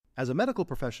As a medical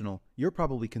professional, you're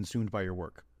probably consumed by your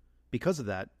work. Because of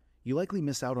that, you likely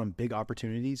miss out on big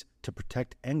opportunities to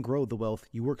protect and grow the wealth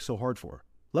you work so hard for.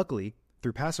 Luckily,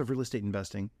 through passive real estate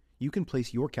investing, you can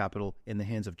place your capital in the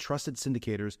hands of trusted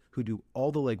syndicators who do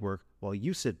all the legwork while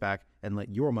you sit back and let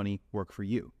your money work for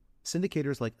you.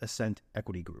 Syndicators like Ascent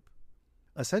Equity Group.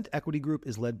 Ascent Equity Group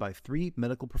is led by 3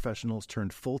 medical professionals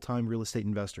turned full-time real estate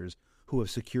investors who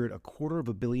have secured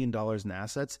 $250 million in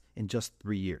assets in just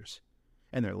 3 years.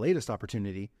 And their latest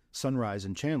opportunity, Sunrise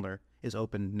in Chandler, is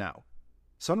open now.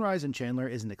 Sunrise in Chandler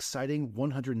is an exciting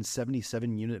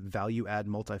 177-unit value-add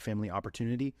multifamily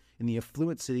opportunity in the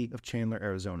affluent city of Chandler,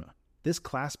 Arizona. This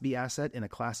Class B asset in a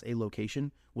Class A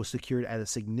location was secured at a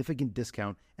significant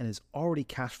discount and is already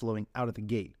cash flowing out of the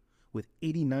gate, with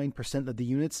 89% of the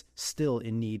units still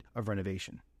in need of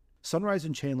renovation. Sunrise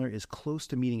in Chandler is close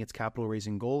to meeting its capital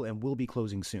raising goal and will be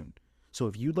closing soon. So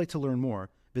if you'd like to learn more,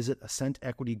 visit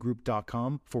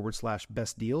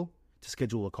ascentequitygroup.com/best deal to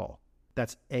schedule a call.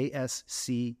 That's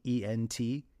ASCENT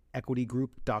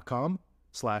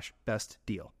equitygroup.com/best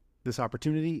deal. This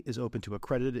opportunity is open to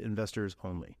accredited investors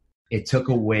only. It took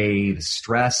away the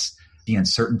stress, the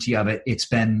uncertainty of it. It's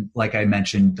been, like I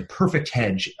mentioned, the perfect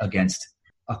hedge against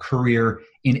a career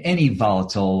in any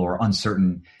volatile or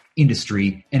uncertain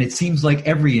industry. And it seems like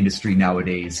every industry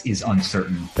nowadays is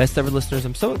uncertain. Best ever listeners,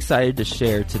 I'm so excited to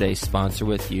share today's sponsor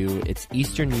with you. It's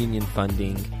Eastern Union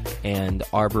Funding and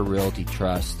Arbor Realty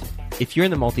Trust. If you're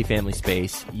in the multifamily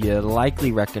space, you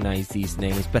likely recognize these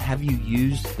names, but have you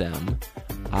used them?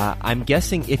 I'm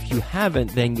guessing if you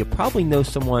haven't, then you probably know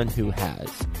someone who has.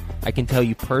 I can tell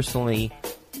you personally,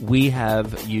 we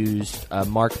have used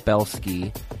Mark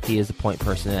Belsky. He is a point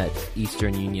person at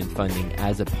Eastern Union Funding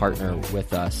as a partner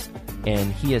with us,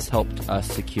 and he has helped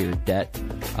us secure debt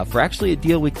for actually a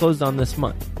deal we closed on this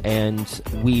month. And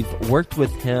we've worked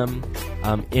with him.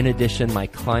 In addition, my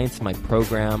clients, my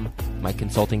program, my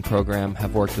consulting program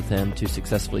have worked with him to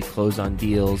successfully close on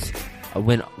deals.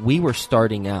 When we were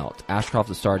starting out, Ashcroft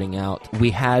was starting out, we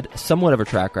had somewhat of a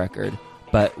track record,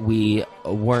 but we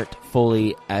weren't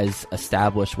fully as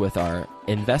established with our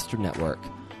investor network.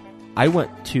 I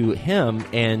went to him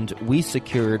and we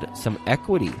secured some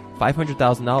equity,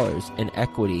 $500,000 in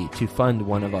equity to fund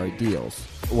one of our deals.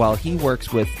 While he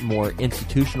works with more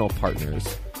institutional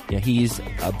partners, he's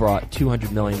brought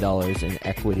 $200 million in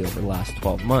equity over the last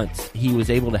 12 months. He was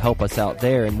able to help us out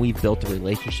there, and we've built a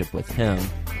relationship with him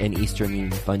and Eastern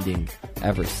Union Funding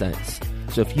ever since.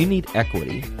 So if you need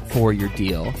equity for your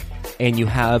deal and you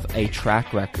have a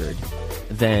track record,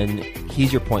 then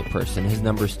he's your point person. His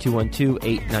number is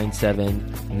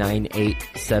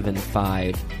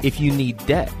 212-897-9875. If you need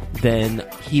debt, then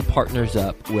he partners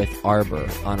up with Arbor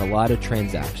on a lot of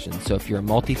transactions. So if you're a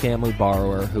multifamily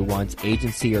borrower who wants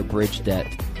agency or bridge debt,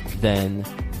 then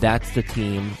that's the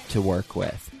team to work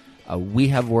with. We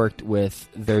have worked with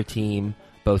their team,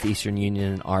 both Eastern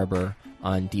Union and Arbor,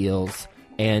 on deals,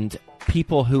 and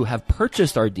people who have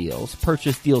purchased deals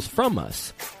from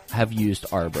us, have used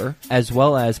Arbor, as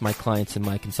well as my clients in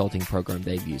my consulting program,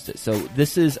 they've used it. So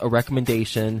this is a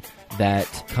recommendation that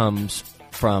comes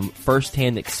from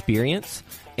firsthand experience.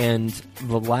 And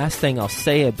the last thing I'll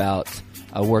say about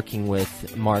working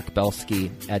with Mark Belsky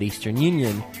at Eastern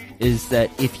Union is that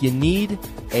if you need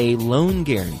a loan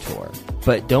guarantor,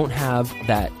 but don't have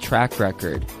that track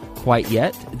record quite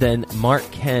yet, then Mark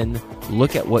can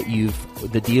look at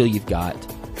the deal you've got,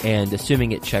 and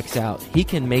assuming it checks out, he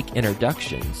can make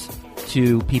introductions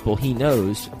to people he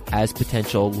knows as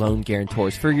potential loan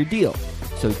guarantors for your deal.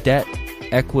 So debt,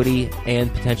 equity,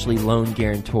 and potentially loan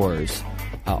guarantors.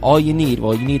 All you need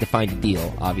to find a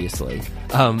deal, obviously.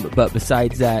 But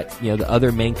besides that, the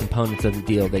other main components of the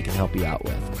deal they can help you out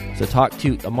with. So talk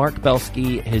to Mark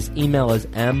Belsky. His email is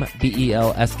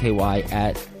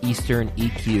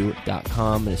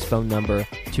mbelsky@easterneq.com, and his phone number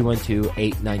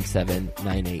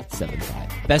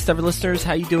 212-897-9875. Best ever listeners,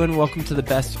 how you doing? Welcome to the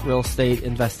Best Real Estate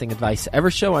Investing Advice Ever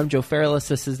show. I'm Joe Fairless.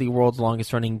 This is the world's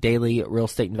longest running daily real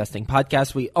estate investing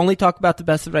podcast. We only talk about the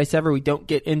best advice ever. We don't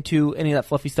get into any of that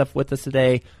fluffy stuff. With us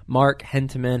today, Mark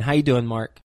Hentemann. How you doing,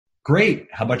 Mark? Great.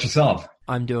 How about yourself?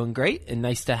 I'm doing great, and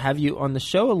nice to have you on the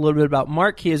show. A little bit about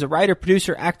Mark. He is a writer,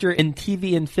 producer, actor in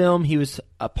TV and film. He was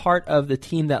a part of the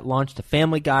team that launched The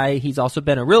Family Guy. He's also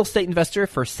been a real estate investor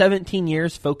for 17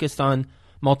 years, focused on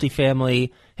multifamily.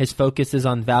 His focus is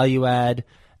on value add,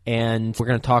 and we're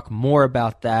going to talk more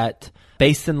about that.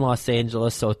 Based in Los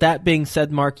Angeles. So with that being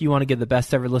said, Mark, you want to give the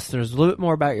best ever listeners a little bit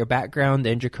more about your background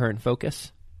and your current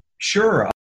focus? Sure.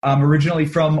 I'm originally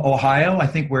from Ohio, I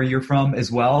think where you're from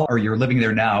as well, or you're living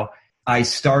there now. I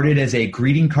started as a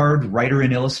greeting card writer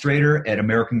and illustrator at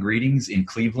American Greetings in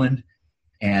Cleveland.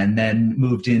 and then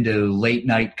moved into late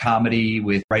night comedy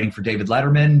with writing for David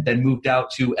Letterman, then moved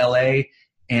out to LA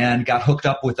and got hooked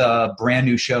up with a brand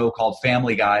new show called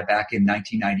Family Guy back in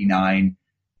 1999.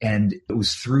 And it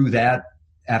was through that,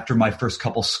 after my first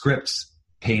couple scripts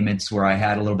payments where I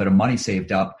had a little bit of money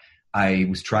saved up, I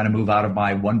was trying to move out of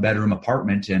my 1-bedroom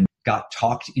apartment and got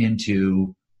talked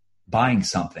into buying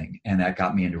something. And that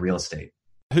got me into real estate.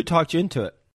 Who talked you into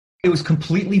it? It was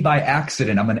completely by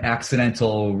accident. I'm an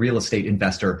accidental real estate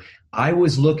investor. I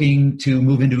was looking to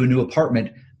move into a new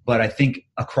apartment, but I think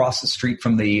across the street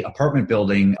from the apartment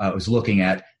building I was looking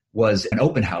at was an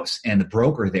open house. And the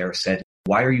broker there said,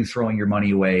 "Why are you throwing your money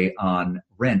away on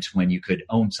rent when you could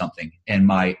own something?" And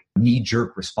my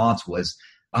knee-jerk response was,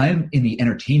 "I'm in the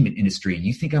entertainment industry.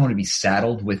 You think I want to be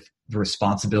saddled with the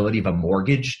responsibility of a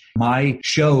mortgage? My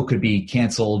show could be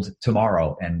canceled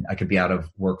tomorrow and I could be out of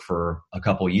work for a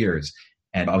couple years."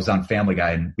 And I was on Family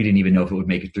Guy and we didn't even know if it would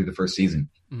make it through the first season.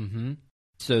 Mm-hmm.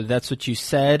 So that's what you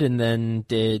said. And then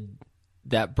did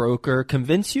that broker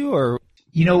convince you, or?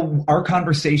 You know, our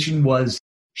conversation was,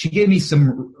 she gave me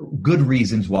some good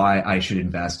reasons why I should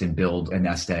invest and build a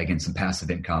nest egg and some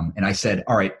passive income. And I said,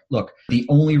 all right, look, the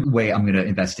only way I'm going to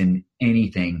invest in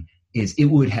anything is it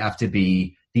would have to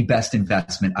be the best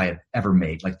investment I have ever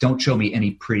made. Like, don't show me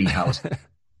any pretty house.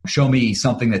 Show me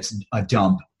something that's a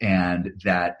dump and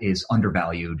that is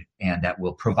undervalued and that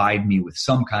will provide me with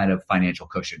some kind of financial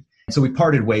cushion. So we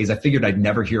parted ways. I figured I'd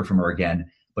never hear from her again.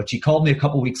 But she called me a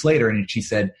couple weeks later and she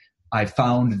said, "I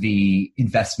found the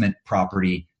investment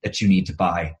property that you need to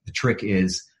buy. The trick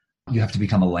is you have to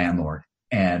become a landlord."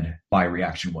 And my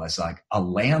reaction was like, a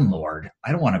landlord?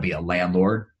 I don't want to be a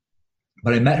landlord.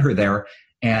 But I met her there,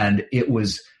 and it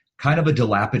was kind of a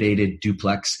dilapidated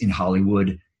duplex in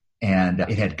Hollywood, and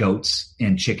it had goats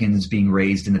and chickens being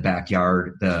raised in the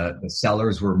backyard. The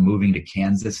sellers were moving to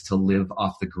Kansas to live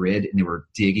off the grid, and they were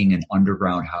digging an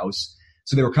underground house.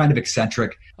 So they were kind of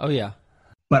eccentric. Oh, yeah.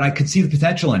 But I could see the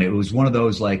potential in it. It was one of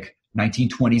those like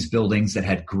 1920s buildings that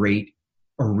had great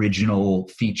original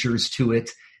features to it.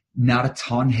 Not a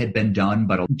ton had been done,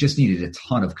 but it just needed a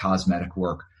ton of cosmetic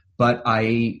work. But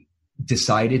I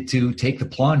decided to take the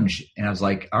plunge, and I was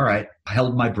like, all right, I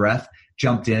held my breath,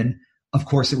 jumped in. Of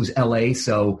course, it was LA,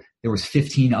 so there was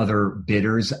 15 other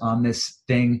bidders on this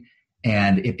thing,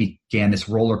 and it began this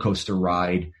roller coaster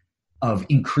ride of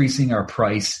increasing our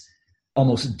price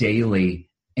almost daily.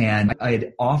 And I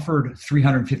had offered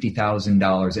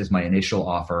 $350,000 as my initial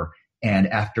offer. And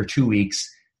after 2 weeks,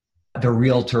 the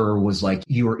realtor was like,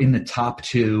 "You are in the top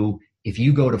 2. If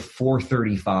you go to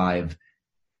 435,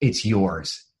 it's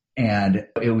yours." And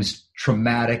it was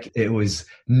traumatic. It was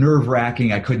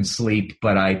nerve-wracking. I couldn't sleep,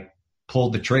 but I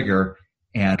pulled the trigger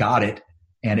and got it,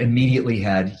 and immediately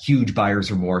had huge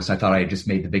buyer's remorse. I thought I had just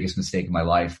made the biggest mistake of my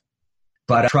life.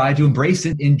 But I tried to embrace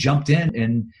it and jumped in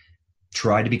and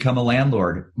tried to become a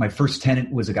landlord. My first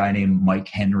tenant was a guy named Mike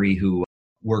Henry, who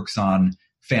works on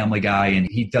Family Guy, and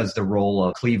he does the role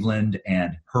of Cleveland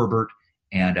and Herbert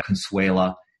and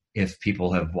Consuela, if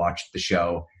people have watched the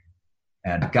show.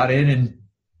 And I got in and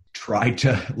tried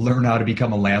to learn how to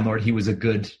become a landlord. He was a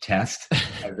good test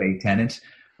as a tenant,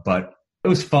 but it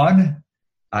was fun.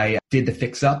 I did the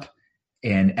fix-up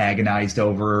and agonized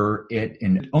over it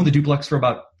and owned the duplex for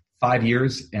about 5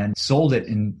 years and sold it.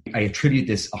 And I attribute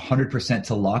this 100%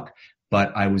 to luck,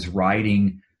 but I was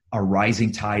riding a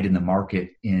rising tide in the market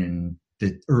in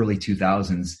the early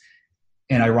 2000s.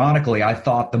 And ironically, I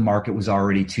thought the market was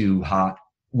already too hot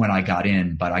when I got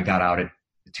in, but I got out at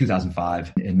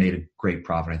 2005 and made a great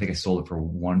profit. I think I sold it for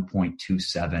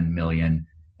 $1.27 million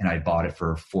and I bought it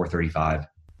for $435.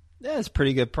 That's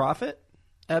pretty good profit.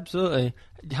 Absolutely.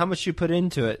 How much you put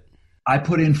into it? I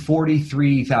put in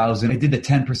 $43,000. I did the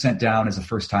 10% down as a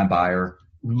first-time buyer.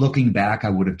 Looking back, I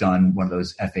would have done one of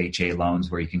those FHA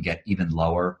loans where you can get even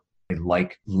lower. I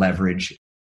like leverage.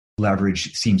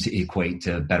 Leverage seems to equate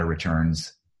to better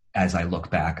returns as I look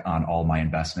back on all my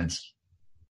investments.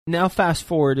 Now, fast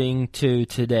forwarding to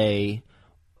today,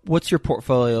 what's your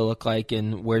portfolio look like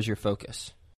and where's your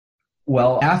focus?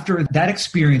 Well, after that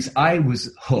experience, I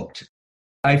was hooked.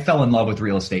 I fell in love with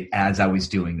real estate as I was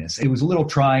doing this. It was a little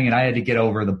trying and I had to get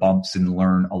over the bumps and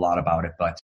learn a lot about it,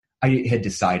 but I had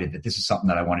decided that this is something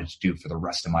that I wanted to do for the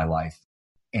rest of my life.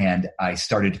 And I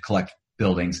started to collect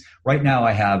buildings. Right now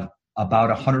I have about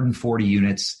 140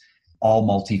 units, all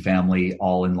multifamily,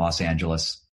 all in Los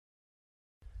Angeles.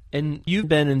 And you've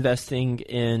been investing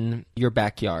in your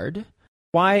backyard.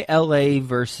 Why LA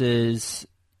versus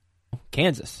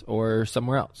Kansas or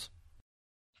somewhere else?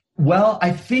 Well,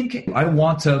 I think I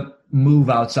want to move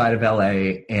outside of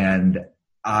LA, and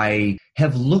I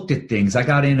have looked at things. I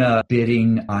got in a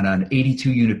bidding on an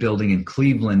 82 unit building in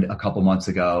Cleveland a couple months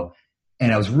ago,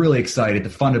 and I was really excited. The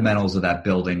fundamentals of that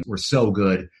building were so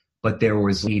good, but there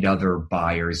was 8 other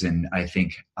buyers, and I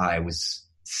think I was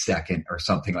second or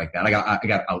something like that. I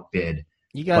got outbid.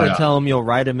 You got to tell them you'll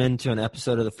write them into an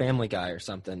episode of The Family Guy or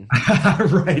something.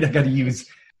 Right. I got to use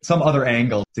some other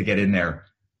angle to get in there.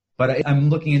 But I'm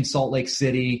looking in Salt Lake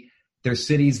City. There's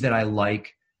cities that I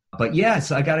like. But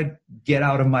yes, I got to get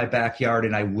out of my backyard,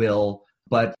 and I will.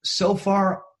 But so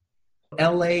far,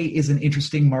 LA is an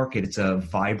interesting market. It's a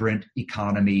vibrant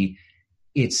economy.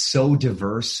 It's so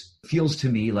diverse. It feels to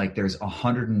me like there's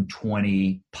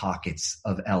 120 pockets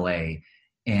of LA,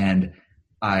 and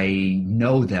I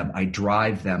know them. I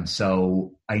drive them.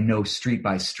 So I know street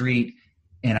by street.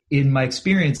 And in my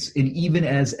experience, and even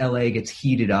as LA gets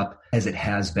heated up as it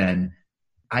has been,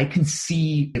 I can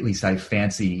see, at least I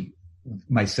fancy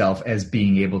myself as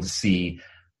being able to see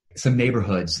some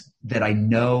neighborhoods that I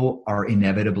know are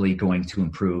inevitably going to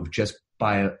improve just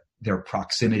by their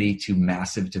proximity to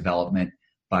massive development,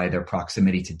 by their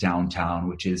proximity to downtown,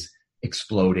 which is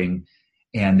exploding,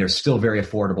 and they're still very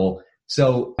affordable.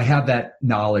 So I have that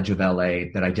knowledge of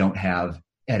LA that I don't have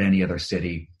at any other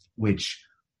city, which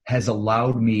has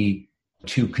allowed me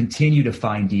to continue to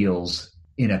find deals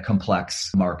in a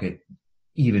complex market,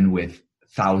 even with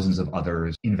thousands of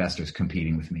other investors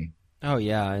competing with me. Oh,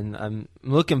 yeah. And I'm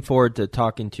looking forward to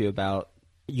talking to you about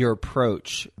your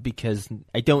approach, because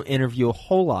I don't interview a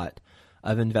whole lot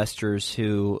of investors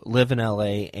who live in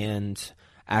LA and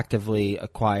actively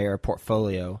acquire a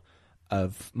portfolio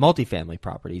of multifamily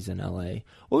properties in LA.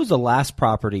 What was the last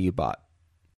property you bought?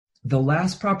 The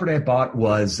last property I bought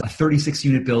was a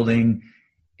 36-unit building,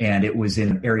 and it was in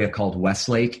an area called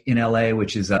Westlake in LA,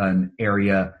 which is an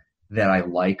area that I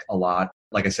like a lot.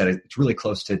 Like I said, it's really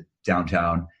close to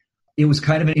downtown. It was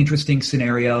kind of an interesting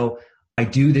scenario. I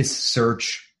do this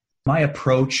search. My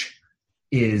approach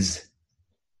is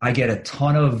I get a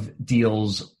ton of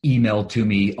deals emailed to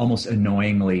me almost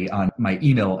annoyingly on my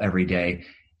email every day.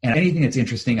 And anything that's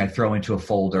interesting, I throw into a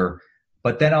folder.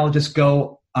 But then I'll just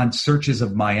go on searches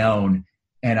of my own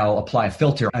and I'll apply a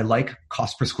filter. I like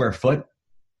cost per square foot.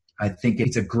 I think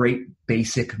it's a great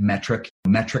basic metric.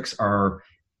 Metrics are,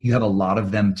 you have a lot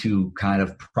of them to kind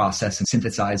of process and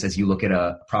synthesize as you look at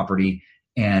a property,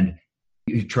 and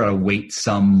you try to weight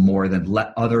some more than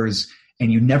let others,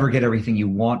 and you never get everything you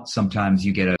want. Sometimes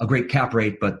you get a great cap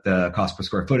rate, but the cost per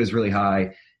square foot is really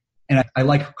high. And I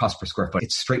like cost per square foot.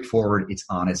 It's straightforward. It's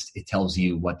honest. It tells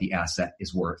you what the asset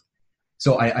is worth.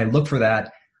 So I look for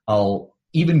that. I'll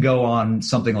even go on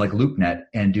something like LoopNet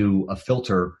and do a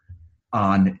filter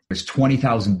on, there's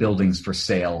 20,000 buildings for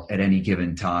sale at any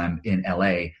given time in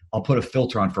LA. I'll put a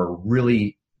filter on for a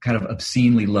really kind of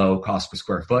obscenely low cost per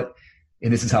square foot.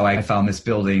 And this is how I found this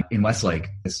building in Westlake,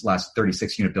 this last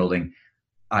 36-unit building.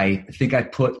 I think I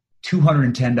put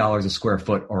 $210 a square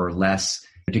foot or less.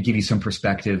 To give you some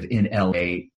perspective, in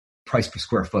LA, price per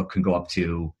square foot can go up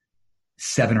to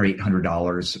 $700 or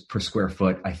 $800 per square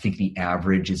foot. I think the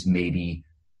average is maybe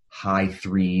high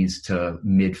threes to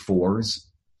mid fours.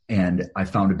 And I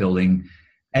found a building.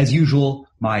 As usual,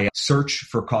 my search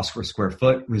for cost per square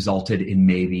foot resulted in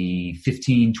maybe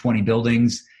 15, 20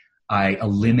 buildings. I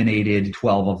eliminated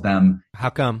 12 of them. How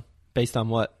come? Based on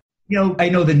what? I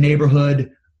know the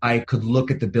neighborhood. I could look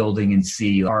at the building and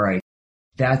see, all right,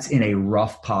 that's in a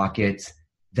rough pocket.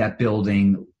 That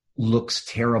building looks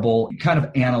terrible. You kind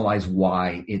of analyze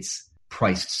why it's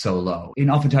priced so low. And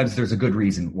oftentimes there's a good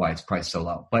reason why it's priced so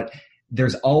low. But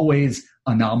there's always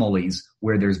anomalies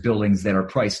where there's buildings that are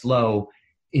priced low,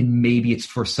 and maybe it's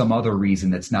for some other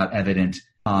reason that's not evident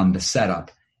on the setup.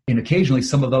 And occasionally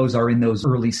some of those are in those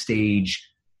early stage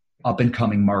up and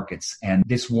coming markets. And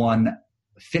this one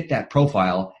fit that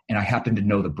profile. And I happened to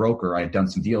know the broker. I had done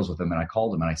some deals with him, and I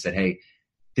called him and I said, hey,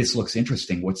 this looks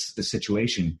interesting. What's the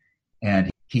situation? And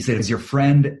he said, as your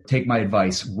friend, take my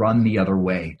advice, run the other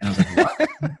way. And I was like,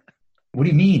 what? What do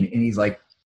you mean? And he's like,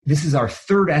 this is our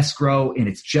third escrow, and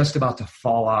it's just about to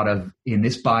fall out of, and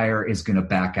this buyer is going to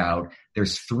back out.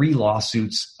 There's 3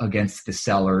 lawsuits against the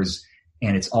sellers,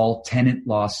 and it's all tenant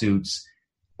lawsuits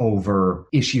over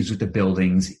issues with the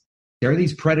buildings. There are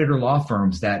these predator law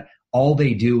firms that all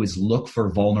they do is look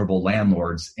for vulnerable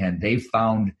landlords, and they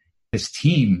found this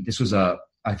team. This was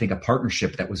I think a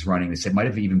partnership that was running. They said it might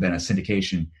have even been a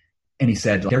syndication. And he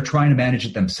said, they're trying to manage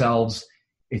it themselves.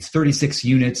 It's 36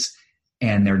 units,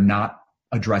 and they're not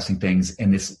addressing things.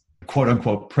 And this quote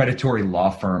unquote predatory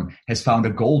law firm has found a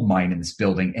gold mine in this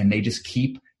building, and they just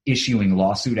keep issuing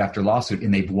lawsuit after lawsuit,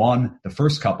 and they've won the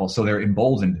first couple. So they're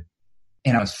emboldened.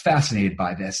 And I was fascinated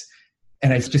by this.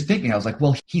 And I was just thinking, I was like,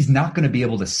 well, he's not going to be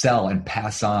able to sell and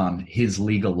pass on his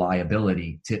legal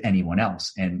liability to anyone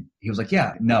else. And he was like,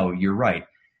 yeah, no, you're right.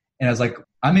 And I was like,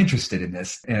 I'm interested in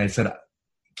this. And I said,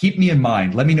 keep me in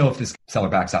mind. Let me know if this seller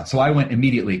backs out. So I went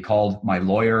immediately, called my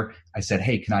lawyer. I said,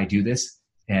 hey, can I do this?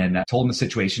 And I told him the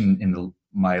situation. And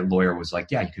my lawyer was like,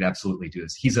 yeah, you could absolutely do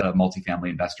this. He's a multifamily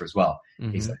investor as well.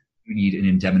 Mm-hmm. He said, you need an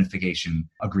indemnification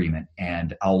agreement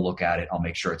and I'll look at it. I'll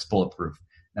make sure it's bulletproof.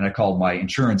 And I called my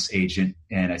insurance agent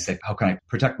and I said, how can I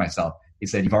protect myself? He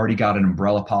said, you've already got an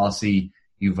umbrella policy.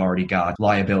 You've already got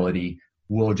liability.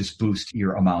 We'll just boost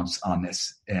your amounts on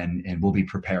this and we'll be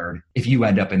prepared if you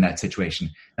end up in that situation.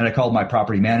 And I called my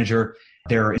property manager.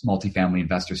 They're multifamily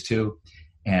investors too.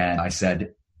 And I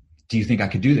said, do you think I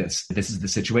could do this? This is the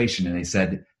situation. And they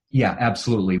said, yeah,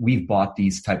 absolutely. We've bought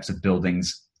these types of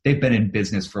buildings. They've been in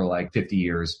business for like 50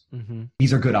 years. Mm-hmm.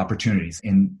 These are good opportunities.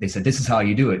 And they said, this is how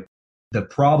you do it. The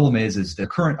problem is the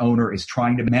current owner is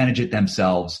trying to manage it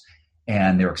themselves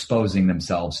and they're exposing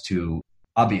themselves to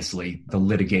obviously the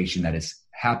litigation that is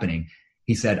happening.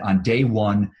 He said on day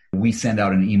one, we send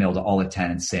out an email to all the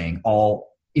tenants saying all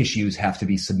issues have to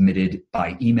be submitted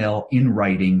by email in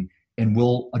writing and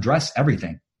we'll address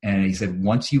everything. And he said,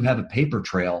 once you have a paper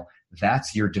trail,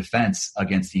 that's your defense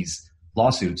against these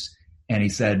lawsuits. And he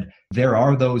said, there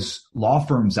are those law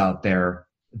firms out there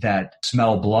that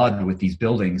smell blood with these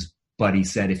buildings. But he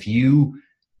said, if you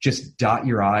just dot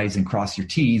your I's and cross your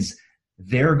T's,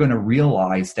 they're going to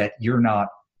realize that you're not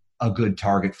a good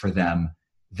target for them.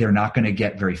 They're not going to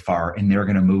get very far and they're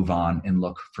going to move on and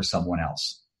look for someone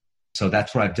else. So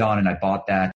that's what I've done. And I bought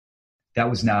that. That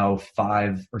was now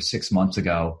 5 or 6 months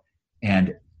ago.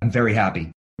 And I'm very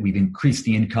happy. We've increased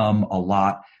the income a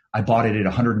lot. I bought it at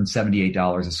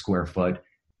 $178 a square foot.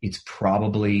 It's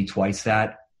probably twice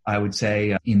that, I would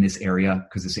say, in this area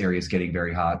because this area is getting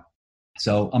very hot.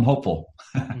 So I'm hopeful.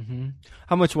 Mm-hmm.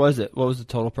 How much was it? What was the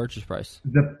total purchase price?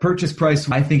 The purchase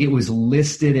price, I think it was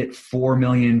listed at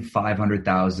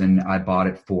 $4,500,000. I bought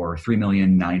it for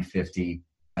 $3,950,000,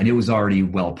 and it was already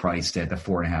well priced at the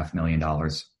 $4.5 million.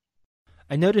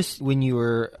 I noticed when you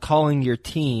were calling your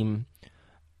team,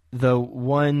 the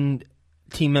one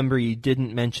team member you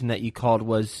didn't mention that you called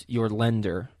was your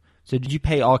lender. So did you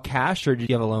pay all cash or did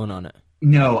you have a loan on it?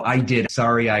 No, I did.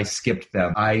 Sorry, I skipped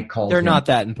them. I called They're him. not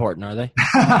that important, are they?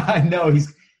 No,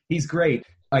 he's great.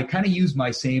 I kind of use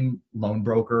my same loan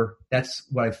broker. That's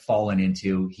what I've fallen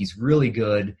into. He's really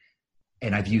good,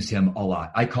 and I've used him a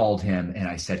lot. I called him, and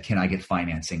I said, can I get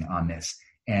financing on this?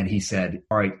 And he said,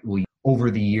 all right, well, over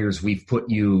the years, we've put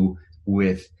you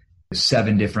with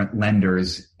 7 different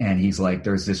lenders. And he's like,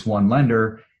 there's this one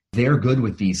lender. They're good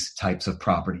with these types of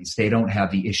properties. They don't have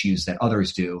the issues that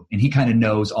others do. And he kind of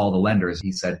knows all the lenders.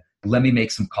 He said, let me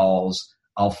make some calls.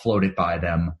 I'll float it by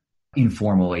them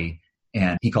informally.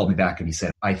 And he called me back and he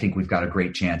said, I think we've got a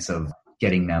great chance of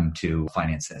getting them to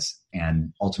finance this.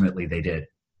 And ultimately they did.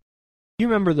 Do you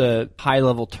remember the high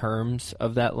level terms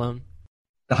of that loan?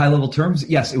 The high level terms?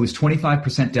 Yes, it was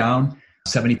 25% down,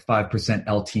 75%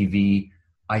 LTV.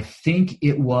 I think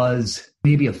it was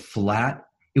maybe a flat.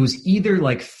 It was either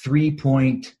like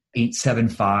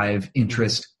 3.875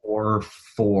 interest or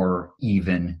 4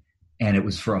 even, and it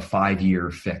was for a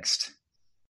 5-year fixed.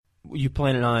 You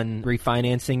planning on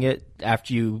refinancing it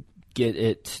after you get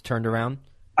it turned around?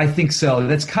 I think so.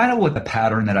 That's kind of what the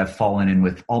pattern that I've fallen in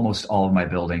with almost all of my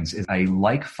buildings is. I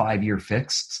like 5-year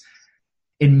fixeds,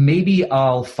 and maybe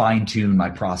I'll fine tune my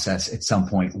process at some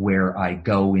point where I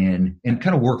go in and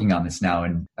kind of working on this now.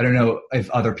 And I don't know if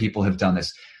other people have done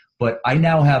this, but I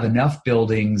now have enough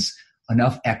buildings,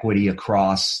 enough equity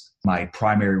across my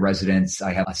primary residence.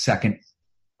 I have a second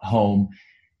home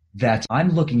that I'm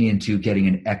looking into getting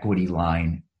an equity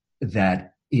line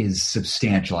that is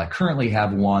substantial. I currently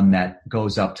have one that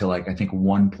goes up to like, I think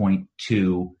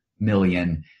 1.2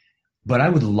 million, but I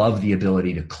would love the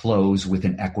ability to close with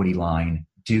an equity line,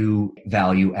 do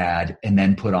value add, and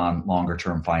then put on longer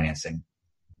term financing.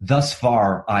 Thus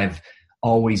far, I've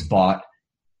always bought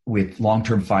with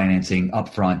long-term financing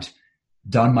upfront,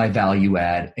 done my value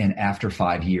add, and after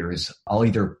 5 years, I'll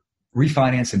either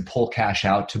refinance and pull cash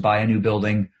out to buy a new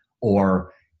building,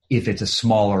 or if it's a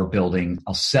smaller building,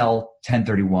 I'll sell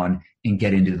 1031 and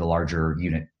get into the larger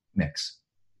unit mix.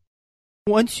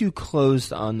 Once you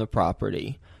closed on the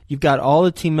property, you've got all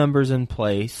the team members in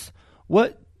place.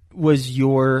 What was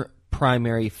your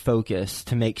primary focus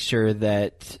to make sure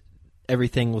that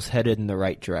everything was headed in the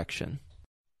right direction?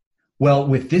 Well,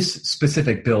 with this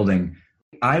specific building,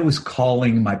 I was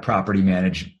calling my property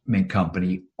management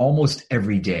company almost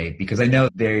every day because I know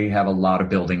they have a lot of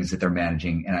buildings that they're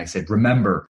managing. And I said,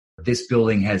 remember, this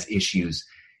building has issues.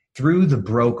 Through the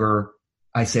broker,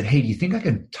 I said, hey, do you think I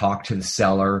could talk to the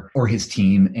seller or his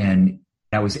team? And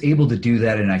I was able to do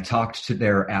that. And I talked to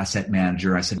their asset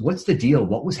manager. I said, what's the deal?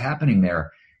 What was happening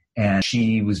there? And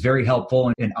she was very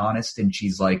helpful and honest. And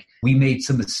she's like, we made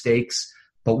some mistakes,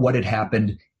 but what had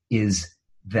happened is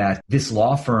that this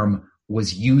law firm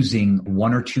was using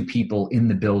one or two people in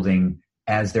the building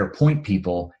as their point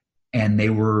people, and they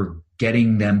were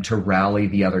getting them to rally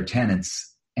the other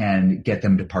tenants and get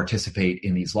them to participate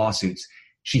in these lawsuits.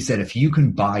 She said, if you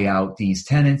can buy out these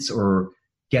tenants or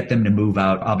get them to move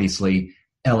out, obviously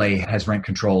LA has rent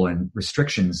control and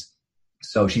restrictions.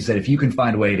 So she said, if you can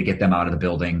find a way to get them out of the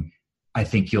building, I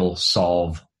think you'll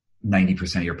solve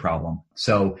 90% of your problem.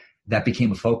 So that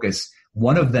became a focus.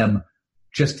 One of them,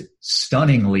 just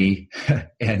stunningly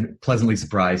and pleasantly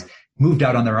surprised, moved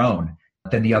out on their own.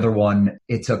 Then the other one,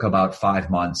 it took about 5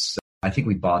 months. I think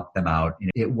we bought them out.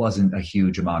 It wasn't a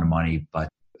huge amount of money, but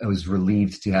I was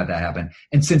relieved to have that happen.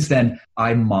 And since then,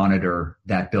 I monitor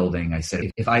that building. I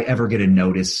said, if I ever get a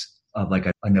notice of like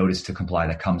a notice to comply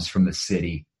that comes from the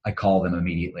city, I call them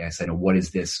immediately. I said, what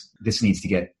is this? This needs to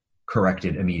get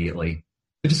corrected immediately.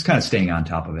 But just kind of staying on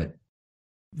top of it.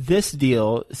 This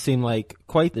deal seemed like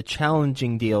quite the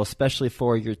challenging deal, especially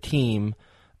for your team.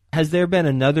 Has there been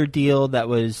another deal that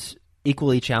was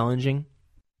equally challenging?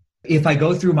 If I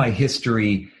go through my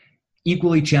history,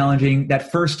 equally challenging.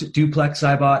 That first duplex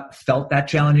I bought felt that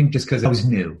challenging just because I was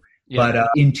new. Yeah. But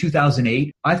in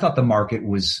 2008, I thought the market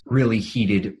was really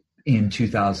heated in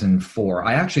 2004.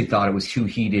 I actually thought it was too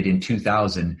heated in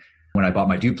 2000 when I bought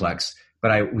my duplex,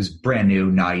 but I was brand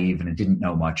new, naive, and I didn't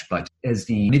know much. But as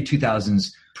the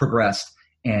mid-2000s progressed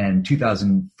and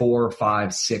 2004,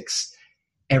 5, 6,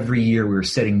 every year we were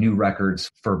setting new records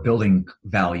for building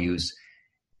values.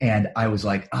 And I was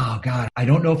like, oh God, I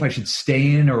don't know if I should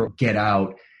stay in or get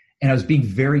out. And I was being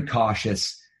very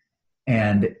cautious.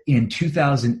 And in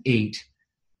 2008,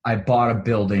 I bought a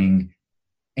building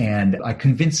and I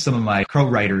convinced some of my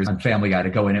co-writers on Family Guy to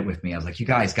go in it with me. I was like, you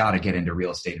guys got to get into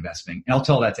real estate investing. And I'll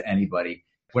tell that to anybody,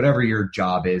 whatever your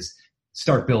job is,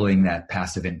 start building that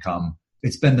passive income.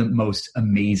 It's been the most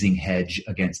amazing hedge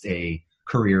against a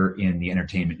career in the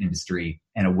entertainment industry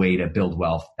and a way to build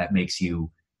wealth that makes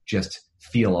you just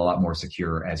feel a lot more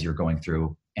secure as you're going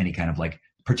through any kind of, like,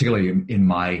 particularly in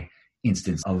my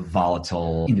instance, of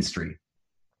volatile industry.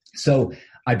 So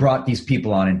I brought these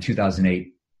people on in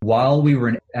 2008. While we were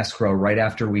in escrow, right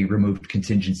after we removed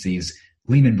contingencies,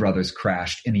 Lehman Brothers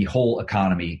crashed and the whole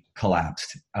economy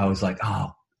collapsed. I was like,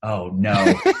 oh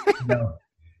no, no.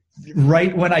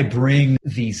 Right when I bring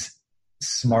these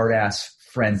smart-ass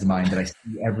friends of mine that I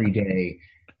see every day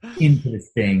into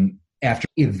this thing, after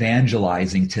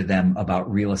evangelizing to them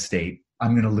about real estate,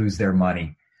 I'm going to lose their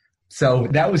money. So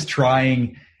that was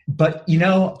trying, but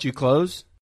Did you close?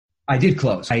 I did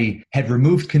close. I had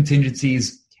removed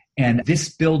contingencies and this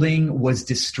building was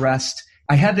distressed.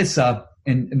 I had this,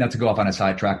 and not to go off on a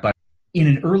sidetrack, but in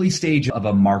an early stage of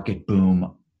a market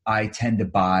boom, I tend to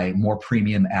buy more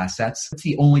premium assets. It's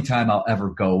the only time I'll ever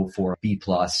go for B+,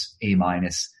 A-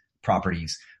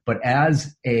 properties. But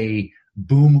as a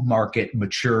boom market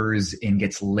matures and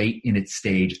gets late in its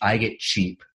stage, I get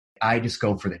cheap. I just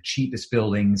go for the cheapest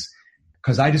buildings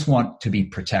because I just want to be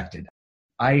protected.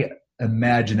 I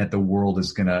imagine that the world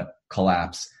is going to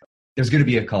collapse. There's going to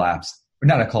be a collapse, or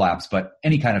not a collapse, but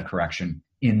any kind of correction.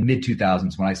 In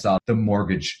mid-2000s, when I saw the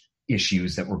mortgage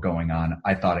issues that were going on,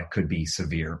 I thought it could be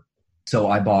severe. So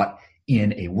I bought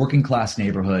in a working class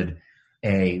neighborhood,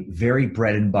 a very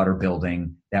bread and butter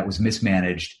building that was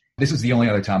mismanaged. This was the only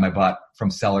other time I bought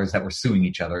from sellers that were suing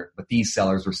each other, but these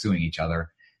sellers were suing each other.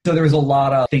 So there was a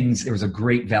lot of things. There was a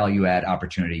great value add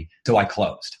opportunity. So I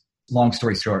closed. Long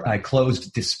story short, I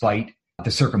closed despite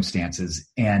the circumstances.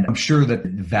 And I'm sure that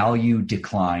the value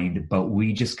declined, but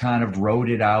we just kind of rode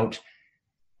it out.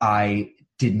 I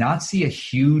did not see a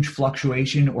huge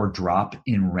fluctuation or drop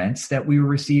in rents that we were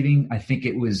receiving. I think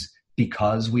it was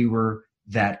because we were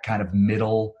that kind of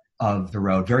middle of the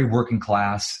road, very working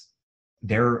class.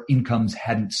 Their incomes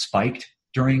hadn't spiked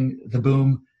during the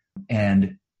boom,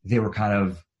 and they were kind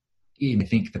of, I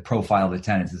think the profile of the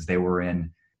tenants is they were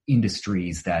in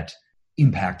industries that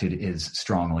impacted as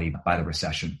strongly by the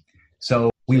recession.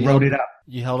 So we wrote it up.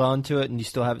 You held on to it and you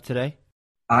still have it today?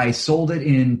 I sold it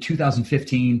in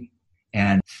 2015,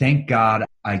 and thank God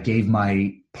I gave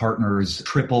my partners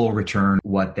triple return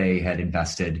what they had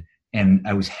invested. And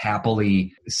I was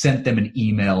happily sent them an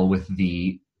email with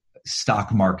the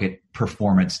stock market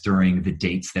performance during the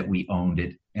dates that we owned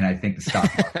it. And I think the stock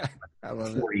market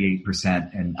was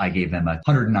 48%, and I gave them a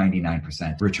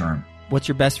 199% return. What's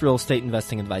your best real estate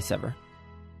investing advice ever?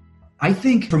 I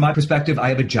think from my perspective, I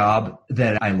have a job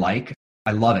that I like.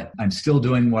 I love it. I'm still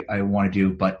doing what I want to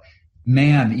do, but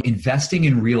man, investing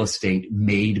in real estate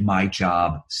made my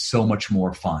job so much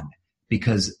more fun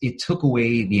because it took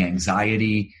away the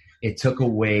anxiety. It took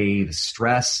away the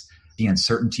stress, the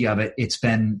uncertainty of it. It's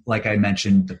been, like I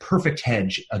mentioned, the perfect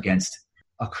hedge against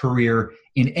a career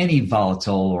in any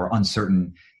volatile or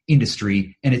uncertain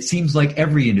industry. And it seems like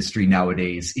every industry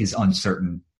nowadays is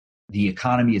uncertain. The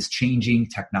economy is changing.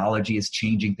 Technology is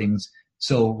changing things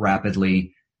so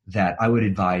rapidly that I would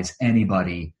advise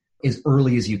anybody as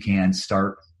early as you can,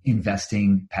 start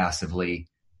investing passively.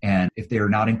 And if they're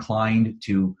not inclined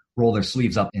to roll their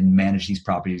sleeves up and manage these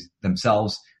properties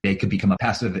themselves, they could become a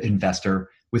passive investor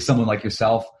with someone like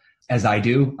yourself, as I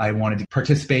do. I wanted to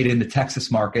participate in the Texas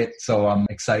market, so I'm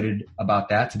excited about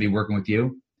that, to be working with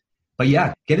you. But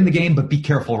yeah, get in the game, but be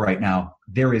careful right now.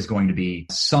 There is going to be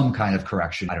some kind of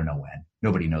correction. I don't know when.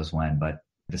 Nobody knows when, but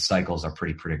the cycles are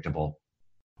pretty predictable.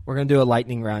 We're going to do a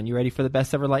lightning round. You ready for the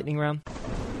best ever lightning round?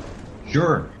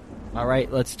 Sure. All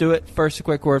right, let's do it. First, a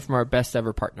quick word from our best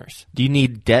ever partners. Do you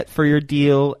need debt for your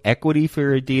deal, equity for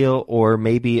your deal, or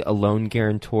maybe a loan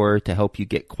guarantor to help you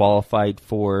get qualified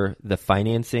for the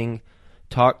financing?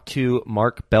 Talk to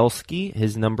Mark Belsky.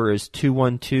 His number is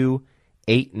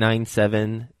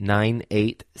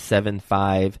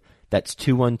 212-897-9875. That's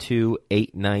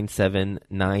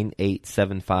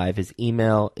 212-897-9875. His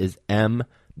email is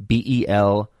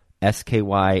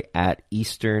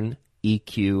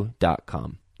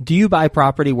mbelsky@easterneq.com. Do you buy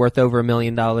property worth over $1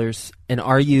 million? And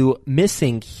are you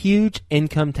missing huge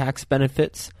income tax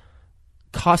benefits?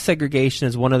 Cost segregation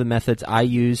is one of the methods I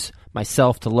use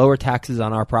myself to lower taxes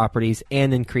on our properties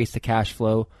and increase the cash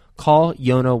flow. Call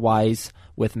Yona Wise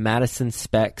with Madison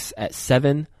Specs at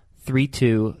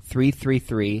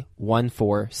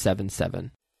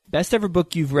 732-333-1477. Best ever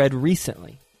book you've read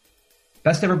recently?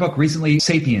 Best ever book recently,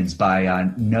 Sapiens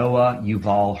by Noah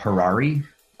Yuval Harari.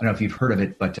 I don't know if you've heard of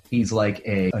it, but he's like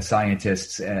a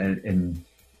scientist, and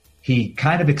he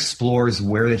kind of explores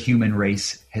where the human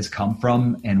race has come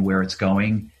from and where it's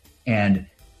going. And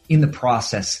in the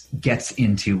process gets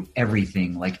into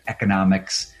everything like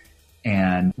economics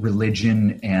and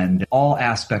religion and all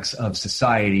aspects of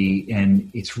society.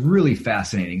 And it's really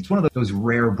fascinating. It's one of those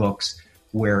rare books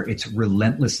where it's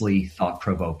relentlessly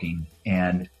thought-provoking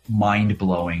and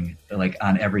mind-blowing. Like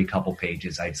on every couple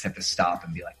pages, I just have to stop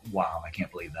and be like, wow, I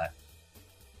can't believe that.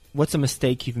 What's a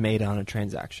mistake you've made on a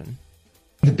transaction?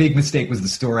 The big mistake was the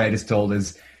story I just told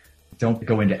is don't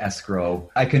go into escrow.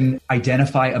 I can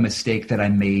identify a mistake that I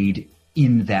made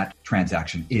in that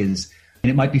transaction is, and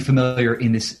it might be familiar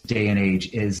in this day and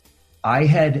age, is I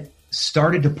had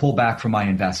started to pull back from my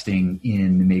investing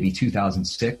in maybe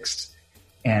 2006.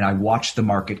 And I watched the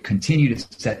market continue to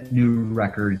set new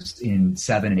records in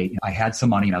 7 and 8. I had some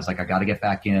money and I was like, I got to get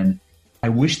back in. I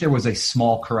wish there was a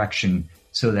small correction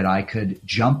so that I could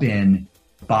jump in,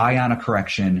 buy on a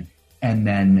correction, and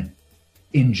then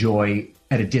enjoy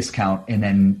at a discount and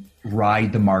then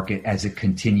ride the market as it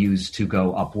continues to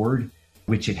go upward,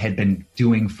 which it had been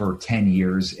doing for 10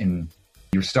 years. And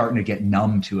you're starting to get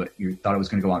numb to it. You thought it was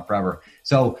going to go on forever.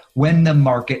 So when the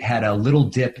market had a little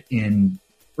dip in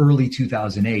early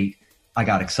 2008, I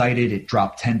got excited. It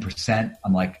dropped 10%.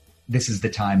 I'm like, this is the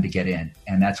time to get in.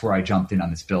 And that's where I jumped in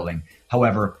on this building.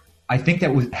 However, I think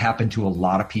that would happen to a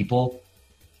lot of people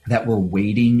that were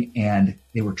waiting and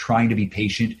they were trying to be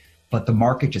patient, but the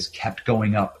market just kept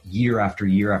going up year after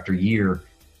year after year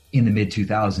in the mid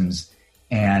 2000s.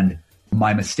 And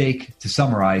my mistake, to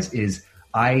summarize, is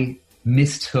I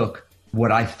mistook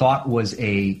what I thought was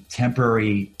a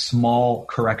temporary small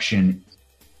correction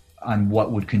on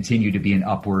what would continue to be an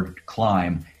upward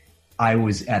climb. I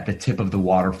was at the tip of the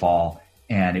waterfall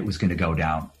and it was going to go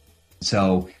down.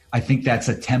 So I think that's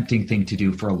a tempting thing to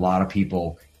do for a lot of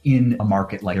people in a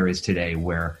market like there is today,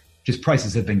 where just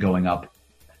prices have been going up.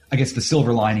 I guess the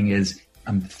silver lining is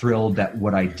I'm thrilled that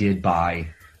what I did buy,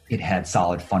 it had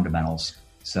solid fundamentals.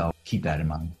 So keep that in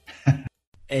mind.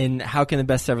 And how can the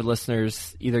best ever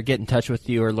listeners either get in touch with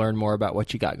you or learn more about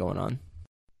what you got going on?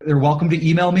 They're welcome to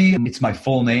email me. It's my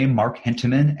full name, Mark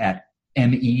Hentemann at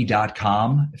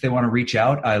me.com. If they want to reach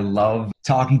out, I love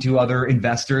talking to other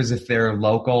investors. If they're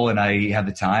local and I have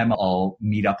the time, I'll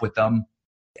meet up with them.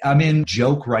 I'm in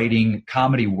joke writing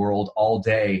comedy world all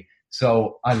day.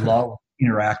 So I love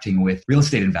interacting with real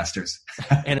estate investors.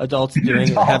 And adults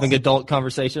having adult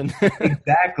conversation.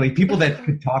 Exactly. People that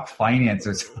could talk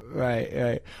finances.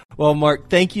 Right. Well,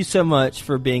 Mark, thank you so much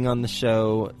for being on the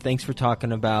show. Thanks for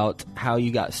talking about how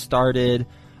you got started.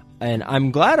 And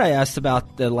I'm glad I asked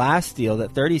about the last deal,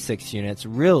 that 36 units.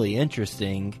 Really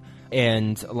interesting.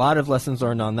 And a lot of lessons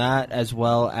learned on that, as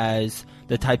well as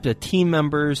the type of team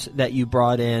members that you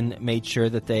brought in, made sure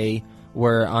that they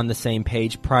were on the same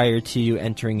page prior to you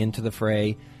entering into the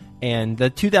fray. And the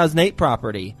 2008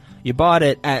 property, you bought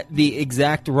it at the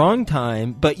exact wrong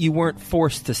time, but you weren't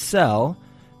forced to sell.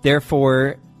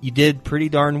 Therefore, you did pretty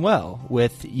darn well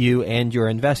with you and your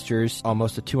investors,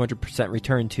 almost a 200%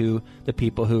 return to the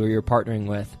people who you're partnering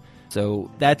with.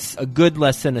 So that's a good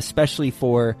lesson, especially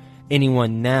for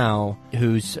anyone now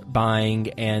who's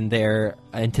buying and they're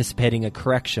anticipating a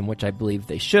correction, which I believe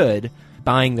they should,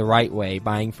 buying the right way,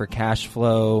 buying for cash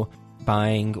flow,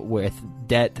 buying with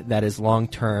debt that is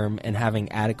long-term, and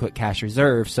having adequate cash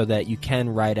reserves so that you can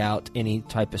ride out any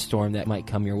type of storm that might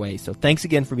come your way. So thanks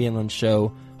again for being on the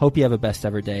show. Hope you have a best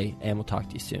ever day, and we'll talk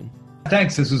to you soon.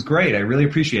 Thanks. This was great. I really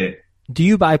appreciate it. Do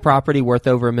you buy property worth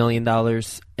over $1 million?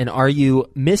 And are you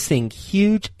missing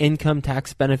huge income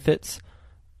tax benefits?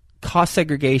 Cost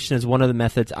segregation is one of the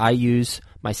methods I use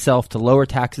myself to lower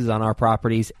taxes on our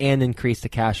properties and increase the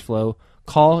cash flow.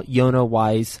 Call Yona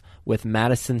Wise with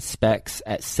Madison Specs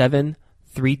at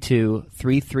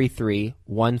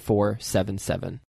 732-333-1477.